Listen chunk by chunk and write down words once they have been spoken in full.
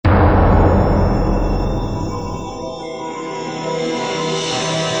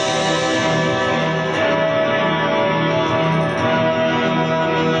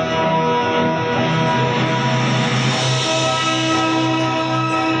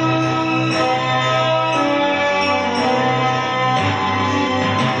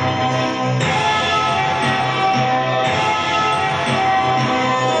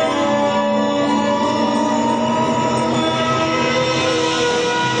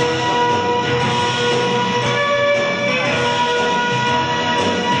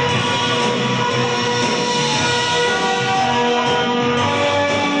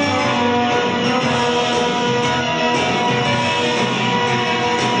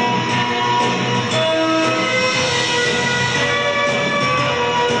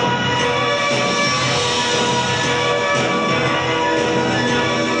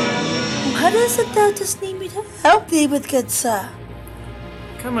just need me to help thee with, good sir.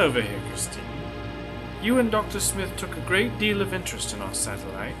 Come over here, Christine. You and Dr. Smith took a great deal of interest in our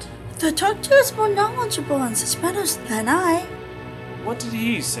satellite. The doctor is more knowledgeable on such matters than I. What did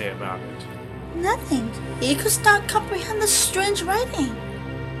he say about it? Nothing. He could not comprehend the strange writing.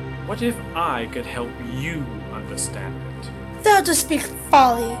 What if I could help you understand it? Thou dost speak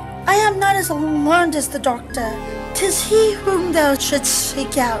folly. I am not as learned as the doctor. 'Tis he whom thou shouldst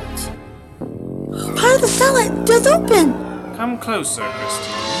seek out. Part of the satellite doth open. Come closer,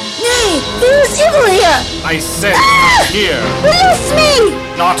 Christine. Nay, there is evil here. I said come here. Release me!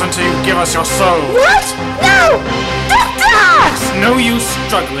 Not until you give us your soul. What? No! Doctor! It's no use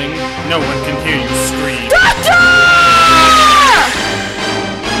struggling. No one can hear you scream. Doctor!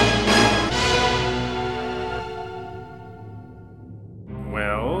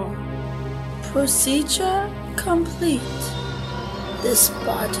 Well? Procedure complete. This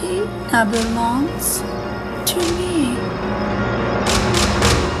body now belongs to me.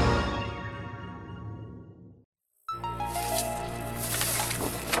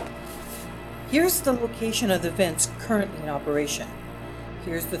 Here's the location of the vents currently in operation.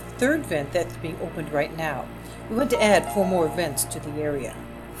 Here's the third vent that's being opened right now. We want to add 4 more vents to the area.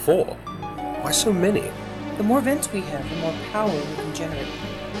 4? Why so many? The more vents we have, the more power we can generate.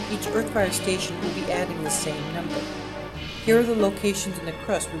 Each EarthFire station will be adding the same number. Here are the locations in the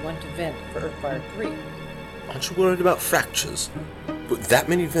crust we want to vent for EarthFire 3. Aren't you worried about fractures? Put that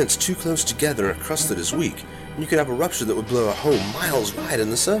many vents too close together in a crust that is weak, and you could have a rupture that would blow a hole miles wide in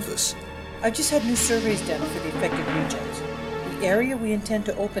the surface. I've just had new surveys done for the affected regions. The area we intend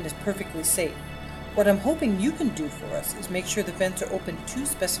to open is perfectly safe. What I'm hoping you can do for us is make sure the vents are open to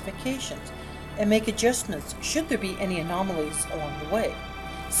specifications and make adjustments should there be any anomalies along the way.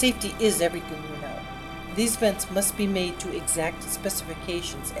 Safety is everything, you know. These vents must be made to exact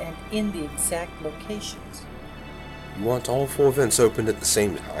specifications and in the exact locations. You want all 4 vents opened at the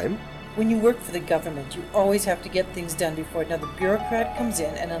same time? When you work for the government, you always have to get things done before another bureaucrat comes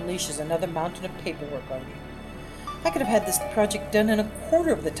in and unleashes another mountain of paperwork on you. I could have had this project done in a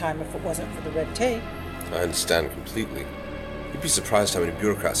quarter of the time if it wasn't for the red tape. I understand completely. You'd be surprised how many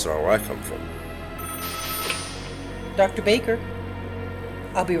bureaucrats there are where I come from. Dr. Baker,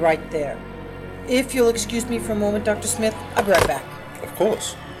 I'll be right there. If you'll excuse me for a moment, Dr. Smith, I'll be right back. Of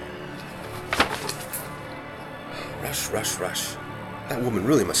course. Rush, rush, rush. That woman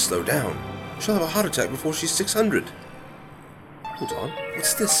really must slow down. She'll have a heart attack before she's 600. Hold on,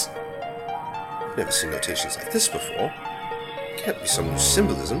 what's this? I've never seen notations like this before. Can't be some new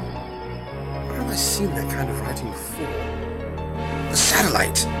symbolism. Where have I seen that kind of writing before? The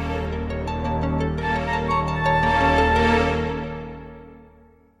satellite!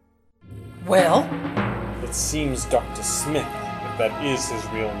 Well? It seems Dr. Smith, if that is his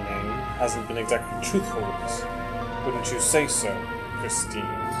real name, hasn't been exactly truthful with us. Wouldn't you say so, Christine?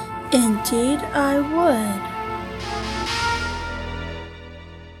 Indeed, I would.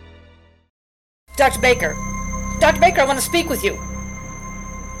 Dr. Baker! Dr. Baker, I want to speak with you!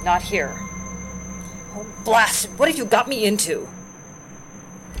 Not here. Oh, blast it! What have you got me into?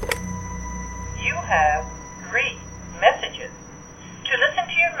 You have 3 messages. To listen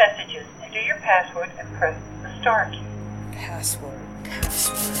to your messages, enter your password and press the star key. Password.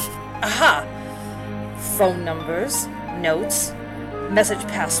 Aha! Phone numbers, notes, message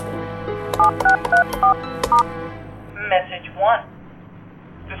password. Message 1.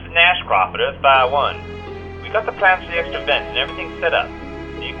 This is Nashcroft at EarthFire 1. We got the plans for the extra vents and everything set up.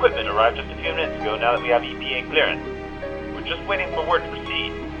 The equipment arrived just a few minutes ago now that we have EPA clearance. We're just waiting for word to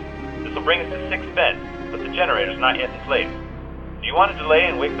proceed. This will bring us to 6 vents, but the generator's not yet inflated. Do you want to delay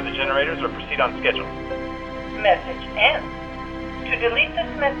and wait for the generators or proceed on schedule? Message ends. To delete this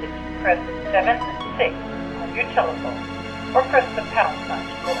message, press 7-6 on your telephone, or press the pound sign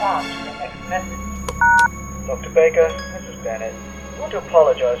to go on to the next message. Dr. Baker, this is Bennett. I want to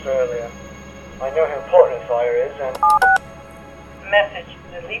apologize for earlier. I know how important EarthFire is, and... Message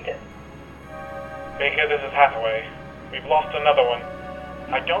deleted. Baker, this is Hathaway. We've lost another one.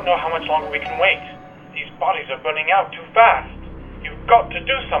 I don't know how much longer we can wait. These bodies are burning out too fast. You've got to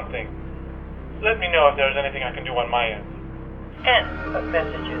do something. Let me know if there's anything I can do on my end. End of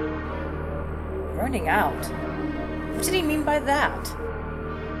messages. Burning out? What did he mean by that?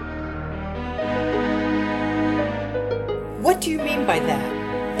 What do you mean by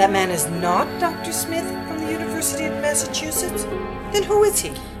that? That man is not Dr. Smith from the University of Massachusetts? Then who is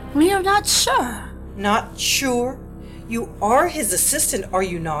he? We are not sure. Not sure? You are his assistant, are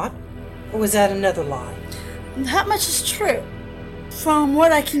you not? Or was that another lie? That much is true, from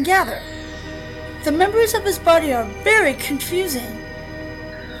what I can gather. The members of his body are very confusing.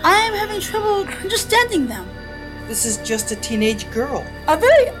 I am having trouble understanding them. This is just a teenage girl. A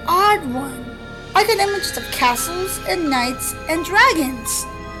very odd one. I get images of castles and knights and dragons.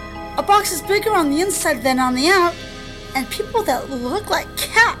 A box is bigger on the inside than on the out, and people that look like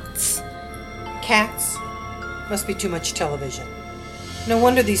cats. Cats? Must be too much television. No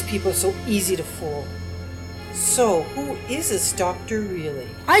wonder these people are so easy to fool. So, who is this doctor really?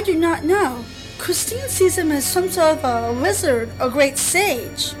 I do not know. Christine sees him as some sort of a wizard or great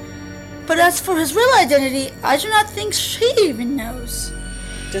sage. But as for his real identity, I do not think she even knows.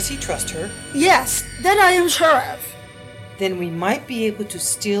 Does he trust her? Yes, that I am sure of. Then we might be able to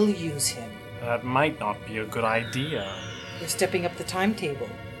still use him. That might not be a good idea. We're stepping up the timetable.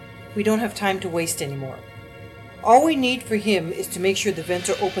 We don't have time to waste anymore. All we need for him is to make sure the vents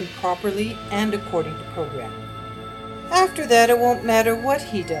are opened properly and according to program. After that, it won't matter what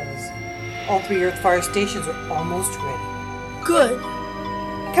he does. All 3 EarthFire stations are almost ready. Good.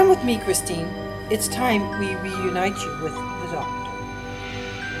 Come with me, Christine. It's time we reunite you with the doctor.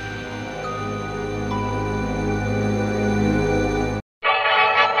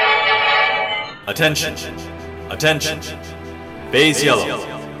 Attention! Attention! Phase yellow.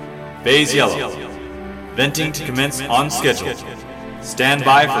 Phase yellow. Venting to commence on schedule. Stand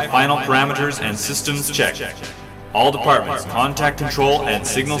by for final parameters and systems check. All departments, contact control and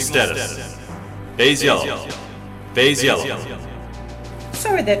signal status. Phase yellow. Phase yellow.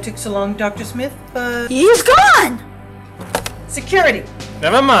 Sorry that took so long, Dr. Smith, but... He's gone! Security!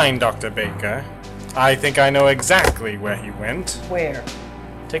 Never mind, Dr. Baker. I think I know exactly where he went. Where?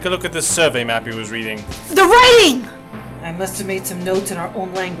 Take a look at this survey map he was reading. The writing! I must have made some notes in our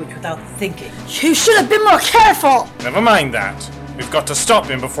own language without thinking. You should have been more careful! Never mind that. We've got to stop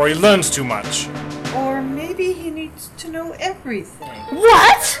him before he learns too much. Or maybe he needs to know everything.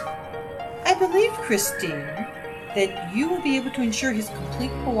 What? I believe, Christine, that you will be able to ensure his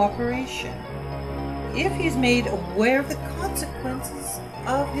complete cooperation if he is made aware of the consequences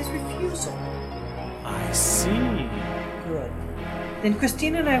of his refusal. I see. Good. Then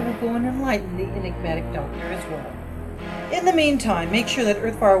Christine and I will go and enlighten the enigmatic doctor as well. In the meantime, make sure that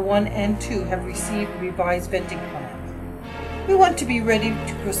EarthFire 1 and 2 have received revised venting plans. We want to be ready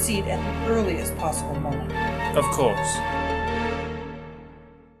to proceed at the earliest possible moment. Of course.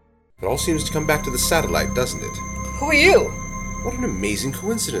 It all seems to come back to the satellite, doesn't it? Who are you? What an amazing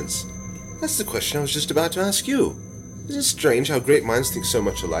coincidence. That's the question I was just about to ask you. Isn't it strange how great minds think so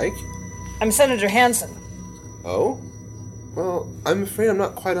much alike? I'm Senator Hansen. Oh? Well, I'm afraid I'm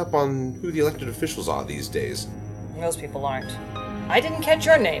not quite up on who the elected officials are these days. Most people aren't. I didn't catch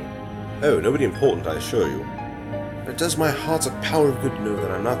your name. Oh, nobody important, I assure you. But it does my heart a power of good to know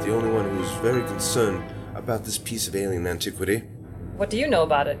that I'm not the only one who is very concerned about this piece of alien antiquity. What do you know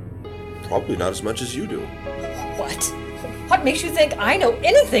about it? Probably not as much as you do. What? What makes you think I know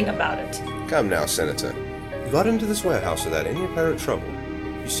anything about it? Come now, Senator. You got into this warehouse without any apparent trouble.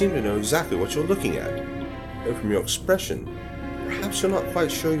 You seem to know exactly what you're looking at. Though from your expression, perhaps you're not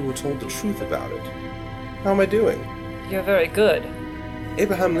quite sure you were told the truth about it. How am I doing? You're very good.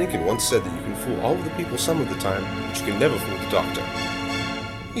 Abraham Lincoln once said that you can fool all of the people some of the time, but you can never fool the doctor.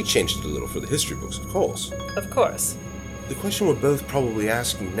 He changed it a little for the history books, of course. Of course. The question we're both probably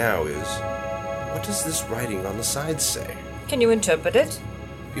asking now is, what does this writing on the side say? Can you interpret it?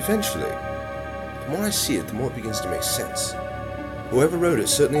 Eventually. The more I see it, the more it begins to make sense. Whoever wrote it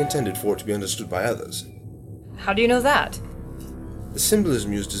certainly intended for it to be understood by others. How do you know that? The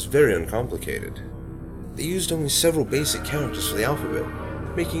symbolism used is very uncomplicated. They used only several basic characters for the alphabet,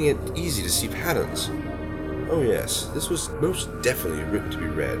 making it easy to see patterns. Oh yes, this was most definitely written to be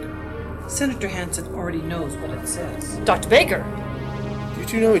read. Senator Hansen already knows what it says. Dr. Baker! You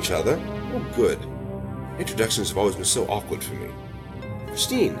two know each other? Oh, good. Introductions have always been so awkward for me.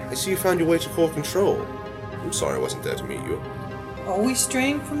 Christine, I see you found your way to core control. I'm sorry I wasn't there to meet you. Always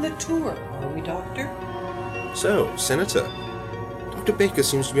straying from the tour, are we, Doctor? So, Senator, Dr. Baker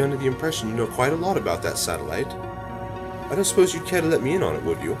seems to be under the impression you know quite a lot about that satellite. I don't suppose you'd care to let me in on it,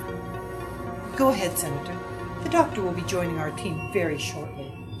 would you? Go ahead, Senator. The doctor will be joining our team very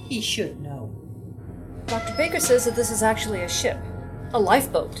shortly. He should know. Dr. Baker says that this is actually a ship. A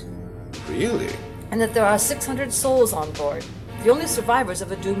lifeboat. Really? And that there are 600 souls on board. The only survivors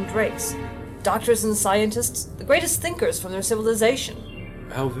of a doomed race. Doctors and scientists, the greatest thinkers from their civilization.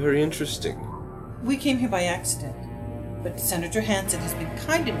 How very interesting. We came here by accident, but Senator Hansen has been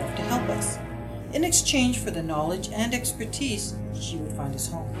kind enough to help us. In exchange for the knowledge and expertise, she would find us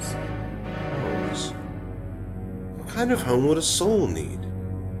homes. Homes? What kind of home would a soul need?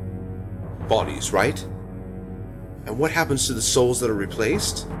 Bodies, right? And what happens to the souls that are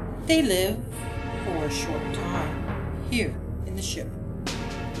replaced? They live, for a short time, here in the ship.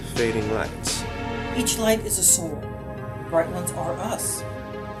 fading lights. Each light is a soul. The bright ones are us.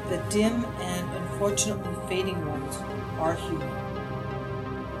 The dim and unfortunately fading ones are human.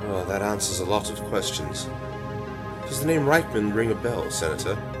 Well, that answers a lot of questions. Does the name Reichman ring a bell,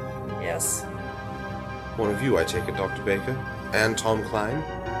 Senator? Yes. One of you, I take it, Dr. Baker? And Tom Klein?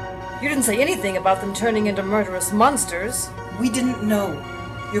 You didn't say anything about them turning into murderous monsters. We didn't know.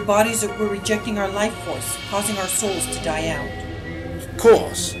 Your bodies were rejecting our life force, causing our souls to die out. Of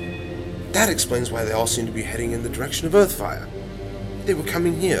course! That explains why they all seem to be heading in the direction of EarthFire. They were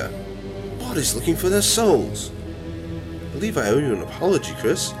coming here. Bodies looking for their souls. I believe I owe you an apology,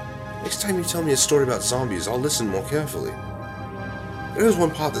 Chris. Next time you tell me a story about zombies, I'll listen more carefully. There is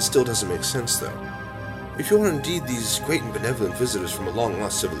one part that still doesn't make sense, though. If you are indeed these great and benevolent visitors from a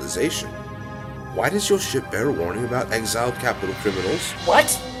long-lost civilization, why does your ship bear a warning about exiled capital criminals? What?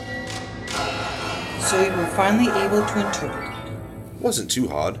 So you were finally able to interpret it. Wasn't too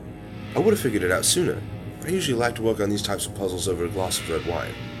hard. I would have figured it out sooner. I usually like to work on these types of puzzles over a glass of red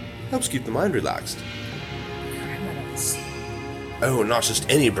wine. Helps keep the mind relaxed. Criminals. Oh, not just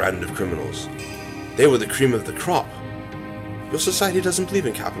any brand of criminals. They were the cream of the crop. Your society doesn't believe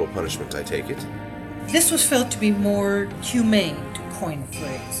in capital punishment, I take it. This was felt to be more humane, to coin a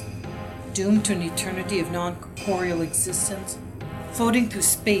phrase. Doomed to an eternity of non-corporeal existence, floating through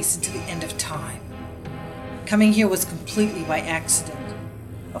space into the end of time. Coming here was completely by accident.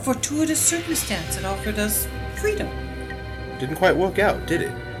 A fortuitous circumstance that offered us freedom. Didn't quite work out, did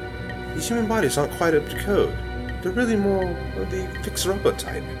it? These human bodies aren't quite up to code. They're really more of the fixer-upper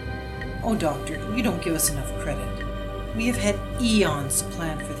type. Oh, Doctor, you don't give us enough credit. We have had eons to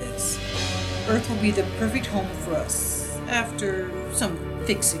plan for this. Earth will be the perfect home for us, after some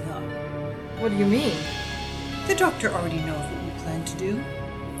fixing up. What do you mean? The Doctor already knows what we plan to do.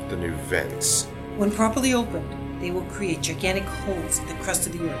 The new vents. When properly opened, they will create gigantic holes in the crust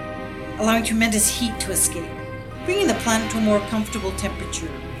of the Earth, allowing tremendous heat to escape, bringing the planet to a more comfortable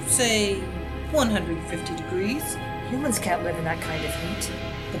temperature, say 150 degrees. Humans can't live in that kind of heat.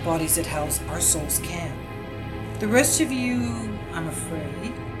 The bodies that house our souls can. The rest of you, I'm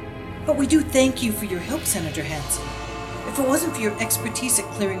afraid. But we do thank you for your help, Senator Hansen. If it wasn't for your expertise at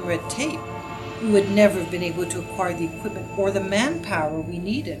clearing red tape, we would never have been able to acquire the equipment or the manpower we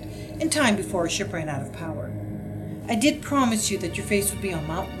needed in time before our ship ran out of power. I did promise you that your face would be on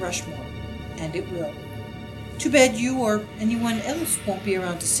Mount Rushmore, and it will. Too bad you or anyone else won't be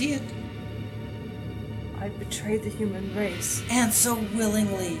around to see it. I betrayed the human race. And so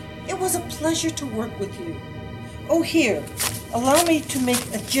willingly. It was a pleasure to work with you. Oh, here, allow me to make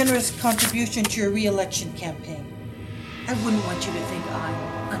a generous contribution to your re-election campaign. I wouldn't want you to think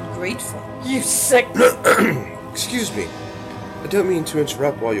I'm ungrateful. You sick... Excuse me. I don't mean to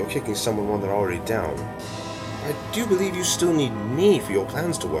interrupt while you're kicking someone when they're already down. I do believe you still need me for your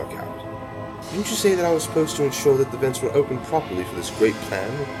plans to work out. Didn't you say that I was supposed to ensure that the vents were opened properly for this great plan,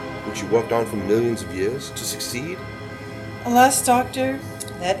 which you worked on for millions of years, to succeed? Alas, Doctor,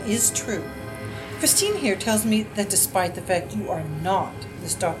 that is true. Christine here tells me that despite the fact you are not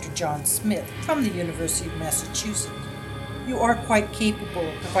this Dr. John Smith from the University of Massachusetts, you are quite capable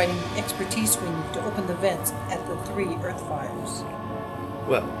of providing the expertise we need to open the vents at the 3 EarthFires.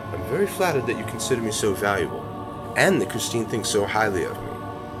 Well, I'm very flattered that you consider me so valuable, and that Christine thinks so highly of me.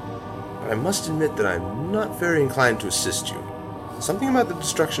 But I must admit that I'm not very inclined to assist you. Something about the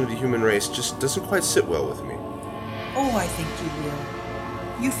destruction of the human race just doesn't quite sit well with me. Oh, I think you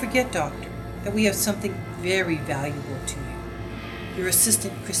will. You forget, Doctor, that we have something very valuable to you. Your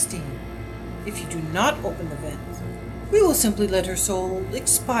assistant, Christine. If you do not open the vents, we will simply let her soul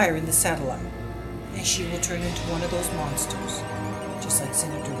expire in the satellite, and she will turn into one of those monsters. Just like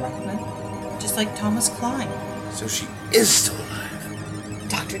Senator Reichman, just like Thomas Klein. So she is still alive.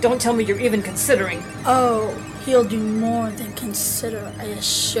 Doctor, don't tell me you're even considering. Oh, he'll do more than consider, I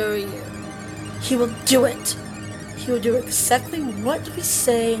assure you. He will do it. He will do exactly what we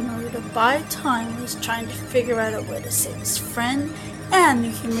say in order to buy time when he's trying to figure out a way to save his friend and the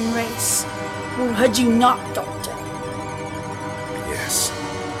human race. Would you not, Doctor? Yes.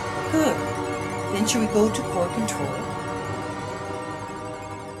 Good. Then shall we go to core control?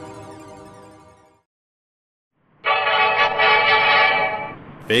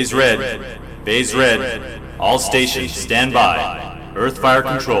 Phase red. Phase red. All stations, stand by. EarthFire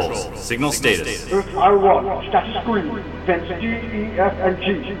controls. Signal status. EarthFire 1, status green. Vents D, E, F, and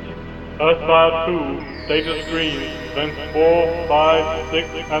G. EarthFire 2, status green. Vents 4, 5, 6,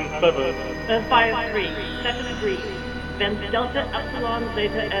 and 7. EarthFire 3, status green. Vents Delta, Epsilon,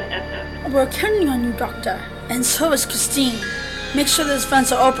 Zeta, and SS. We're counting on you, Doctor. And so is Christine. Make sure those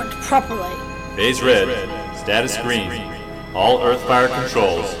vents are opened properly. Phase red. Status green. All EarthFire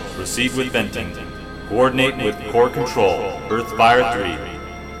controls, proceed with venting. Coordinate with Core Control, EarthFire 3.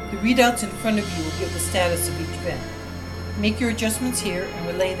 The readouts in front of you will give the status of each vent. Make your adjustments here and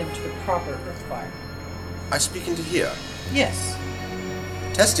relay them to the proper EarthFire. I speak into here. Yes.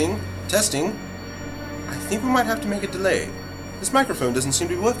 Testing. I think we might have to make a delay. This microphone doesn't seem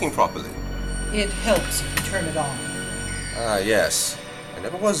to be working properly. It helps if you turn it on. Ah, yes. I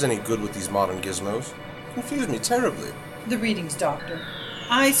never was any good with these modern gizmos. Confuse me terribly. The readings, Doctor.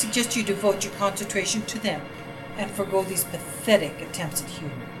 I suggest you devote your concentration to them and forego these pathetic attempts at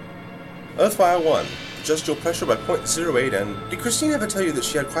humor. EarthFire 1. Adjust your pressure by 0.08 and... Did Christine ever tell you that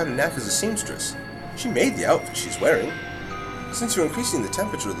she had quite a knack as a seamstress? She made the outfit she's wearing. Since you're increasing the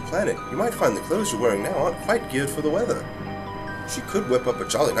temperature of the planet, you might find the clothes you're wearing now aren't quite geared for the weather. She could whip up a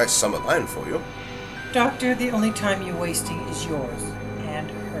jolly nice summer line for you. Doctor, the only time you're wasting is yours and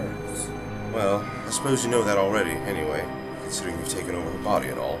hers. Well, I suppose you know that already, anyway, considering you've taken over her body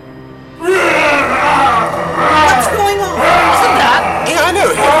and all. What's going on? Isn't that? Yeah, I know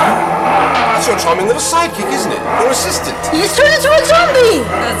him. That's your charming little sidekick, isn't it? Your assistant. He's turned into a zombie!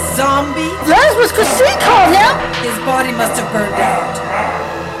 A zombie? That's what Christine called him! His body must have burned out.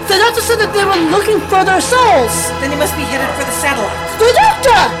 The doctor said that they were looking for their souls! Then he must be headed for the satellite. The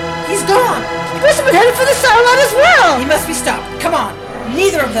doctor! He's gone! He must have been headed for the satellite as well! He must be stopped. Come on!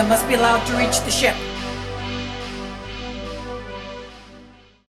 Neither of them must be allowed to reach the ship.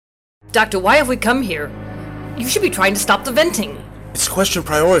 Doctor, why have we come here? You should be trying to stop the venting. It's a question of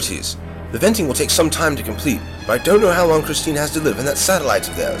priorities. The venting will take some time to complete, but I don't know how long Christine has to live in that satellite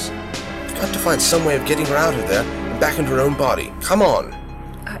of theirs. We've got to find some way of getting her out of there and back into her own body. Come on.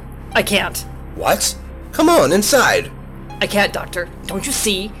 I can't. What? Come on, inside. I can't, Doctor. Don't you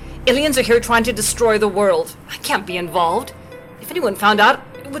see? Aliens are here trying to destroy the world. I can't be involved. If anyone found out,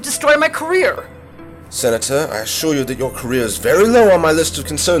 it would destroy my career. Senator, I assure you that your career is very low on my list of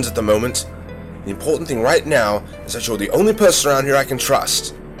concerns at the moment. The important thing right now is that you're the only person around here I can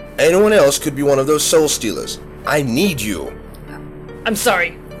trust. Anyone else could be one of those Soulstealers. I need you. I'm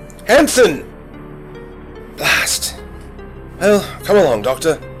sorry. Hanson! Blast. Well, come along,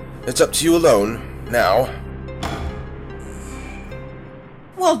 Doctor. It's up to you alone, now.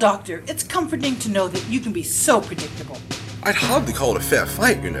 Well, Doctor, it's comforting to know that you can be so predictable. I'd hardly call it a fair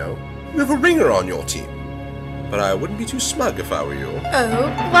fight, you know. You have a ringer on your team. But I wouldn't be too smug if I were you. Oh,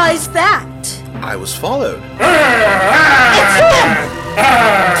 why's that? I was followed. It's him!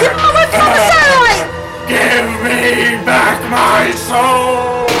 Keep him away from the satellite! Give me back my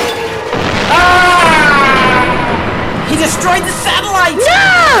soul! He destroyed the satellite!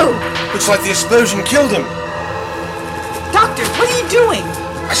 No! Looks like the explosion killed him. Doctor, what are you doing?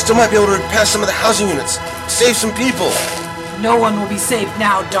 I still might be able to repair some of the housing units. Save some people. No one will be saved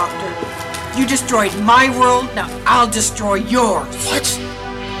now, Doctor. You destroyed my world, now I'll destroy yours. What?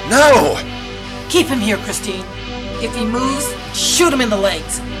 No! Keep him here, Christine. If he moves, shoot him in the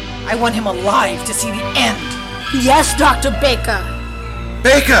legs. I want him alive to see the end. Yes, Dr. Baker.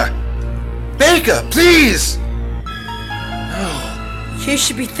 Baker! Baker, please! You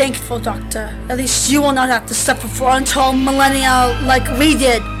should be thankful, Doctor. At least you will not have to suffer for untold millennia like we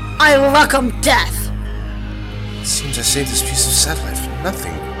did. I welcome death. It seems I saved this piece of satellite for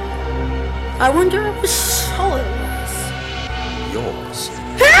nothing. I wonder whose soul it was. Yours.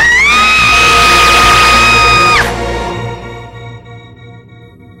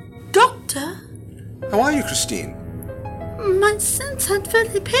 Doctor? How are you, Christine? My sins had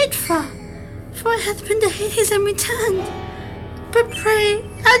fairly paid for I had been to Hades and returned. But pray,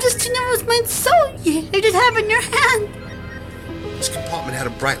 Justine was mine so ye did have in your hand. This compartment had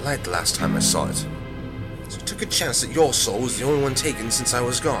a bright light the last time I saw it. So I took a chance that your soul was the only one taken since I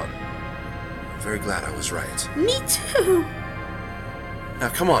was gone. I'm very glad I was right. Me too. Now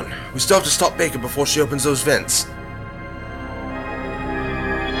come on, we still have to stop Baker before she opens those vents.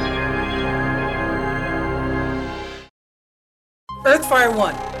 EarthFire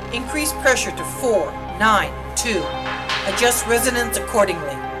 1. Increase pressure to 492. Adjust resonance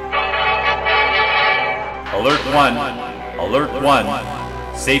accordingly. Alert 1. Alert 1.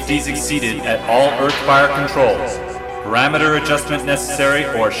 Safeties exceeded at all EarthFire controls. Parameter adjustment necessary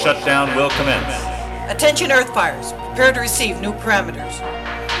or shutdown will commence. Attention EarthFires. Prepare to receive new parameters.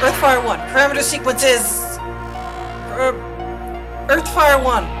 EarthFire 1. Parameter sequence is... EarthFire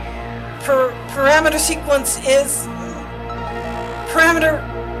 1. Parameter sequence is... Parameter...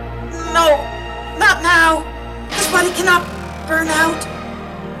 No! Not now! This body cannot burn out.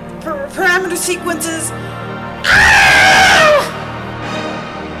 Parameter sequences...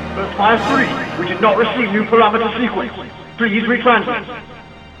 EarthFire 3, we did not receive new parameter sequence. Please retransmit.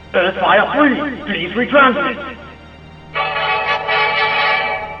 EarthFire 3, please retransmit.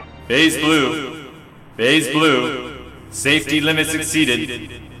 Phase blue. Phase blue. Safety limits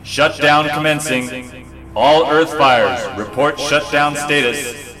exceeded. Shutdown commencing. All EarthFires, report shutdown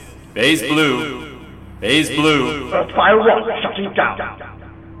status. Phase blue. Phase blue. EarthFire 1 shutting down.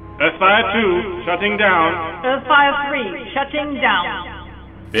 EarthFire 2 shutting down. EarthFire 3 shutting down.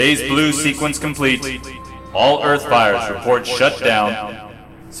 Phase blue sequence complete. All EarthFires report shutdown.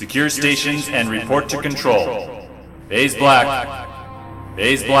 Secure stations and report to control. Phase black.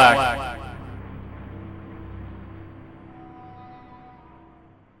 Phase black.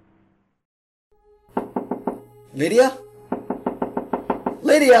 Lydia?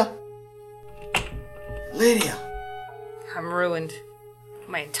 Lydia? Lydia? I'm ruined.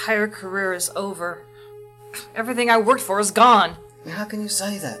 My entire career is over. Everything I worked for is gone. How can you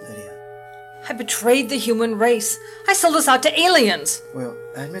say that, Lydia? I betrayed the human race. I sold us out to aliens. Well,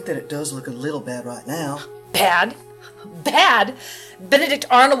 I admit that it does look a little bad right now. Bad? Bad? Benedict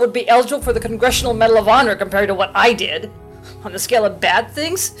Arnold would be eligible for the Congressional Medal of Honor compared to what I did. On the scale of bad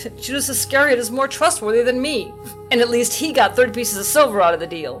things, Judas Iscariot is more trustworthy than me. And at least he got 30 pieces of silver out of the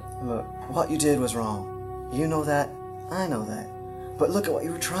deal. Look, what you did was wrong. You know that. I know that. But look at what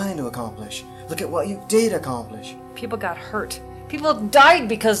you were trying to accomplish. Look at what you did accomplish. People got hurt. People died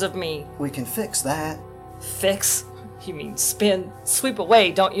because of me. We can fix that. Fix? You mean spin, sweep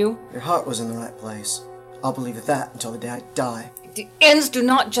away, don't you? Your heart was in the right place. I'll believe that until the day I die. The ends do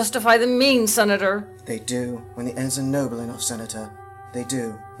not justify the means, Senator. They do when the ends are noble enough, Senator. They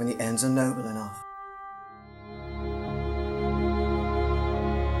do when the ends are noble enough.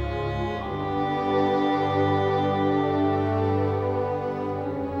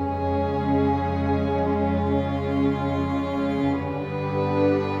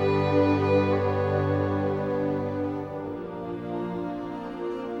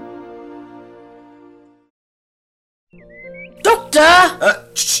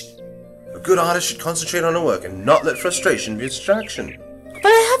 Shh. A good artist should concentrate on her work and not let frustration be a distraction. But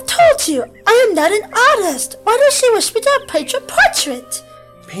I have told you, I am not an artist. Why does she wish me to paint your portrait?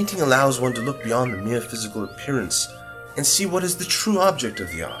 Painting allows one to look beyond the mere physical appearance and see what is the true object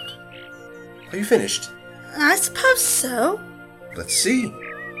of the art. Are you finished? I suppose so. Let's see.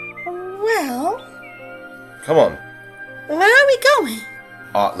 Well, Come on. where are we going?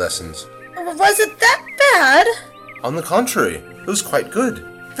 Art lessons. Was it that bad? On the contrary, it was quite good.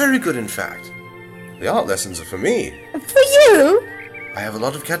 Very good, in fact. The art lessons are for me. For you? I have a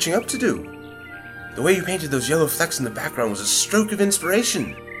lot of catching up to do. The way you painted those yellow flecks in the background was a stroke of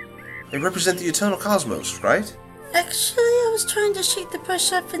inspiration. They represent the eternal cosmos, right? Actually, I was trying to shake the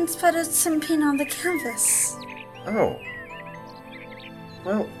brush up and splattered some paint on the canvas. Oh.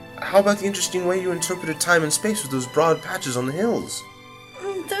 Well, how about the interesting way you interpreted time and space with those broad patches on the hills?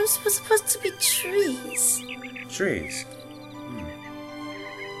 Those were supposed to be trees. Trees.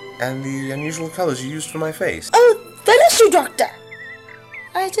 And the unusual colors you used for my face. Oh, that is you, Doctor!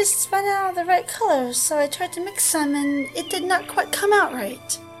 I just ran out of the right colors, so I tried to mix some, and it did not quite come out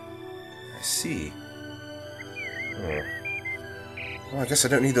right. I see. Oh. Well, I guess I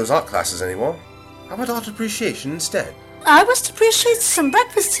don't need those art classes anymore. How about art appreciation instead? I was to appreciate some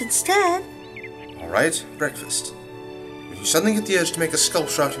breakfast instead. Alright, breakfast. If you suddenly get the urge to make a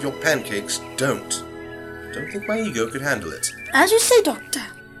sculpture out of your pancakes, don't. Don't think my ego could handle it. As you say, Doctor.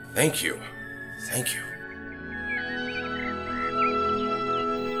 Thank you. Thank you.